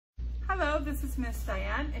Hello, this is Miss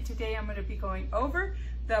Diane, and today I'm going to be going over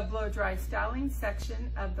the blow-dry styling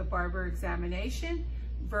section of the Barber examination,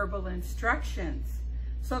 verbal instructions.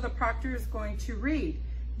 So the proctor is going to read,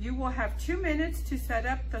 you will have 2 minutes to set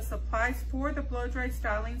up the supplies for the blow-dry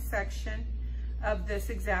styling section of this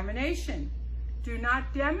examination. Do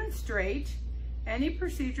not demonstrate any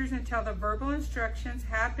procedures until the verbal instructions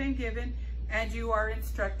have been given and you are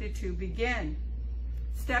instructed to begin.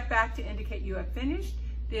 Step back to indicate you have finished.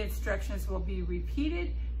 The instructions will be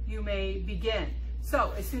repeated. You may begin.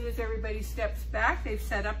 So as soon as everybody steps back, they've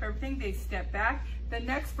set up everything, they step back, the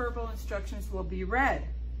next verbal instructions will be read.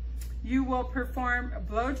 You will perform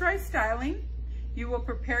blow-dry styling. You will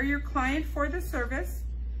prepare your client for the service.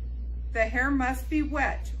 The hair must be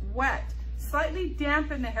wet. Slightly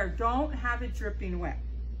dampen the hair, don't have it dripping wet.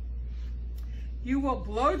 You will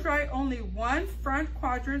blow dry only one front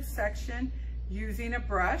quadrant section using a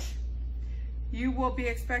brush. You will be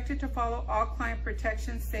expected to follow all client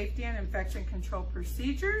protection, safety, and infection control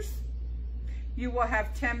procedures. You will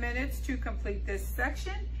have 10 minutes to complete this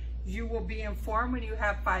section. You will be informed when you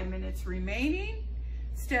have 5 minutes remaining.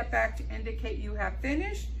 Step back to indicate you have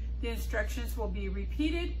finished. The instructions will be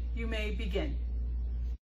repeated. You may begin.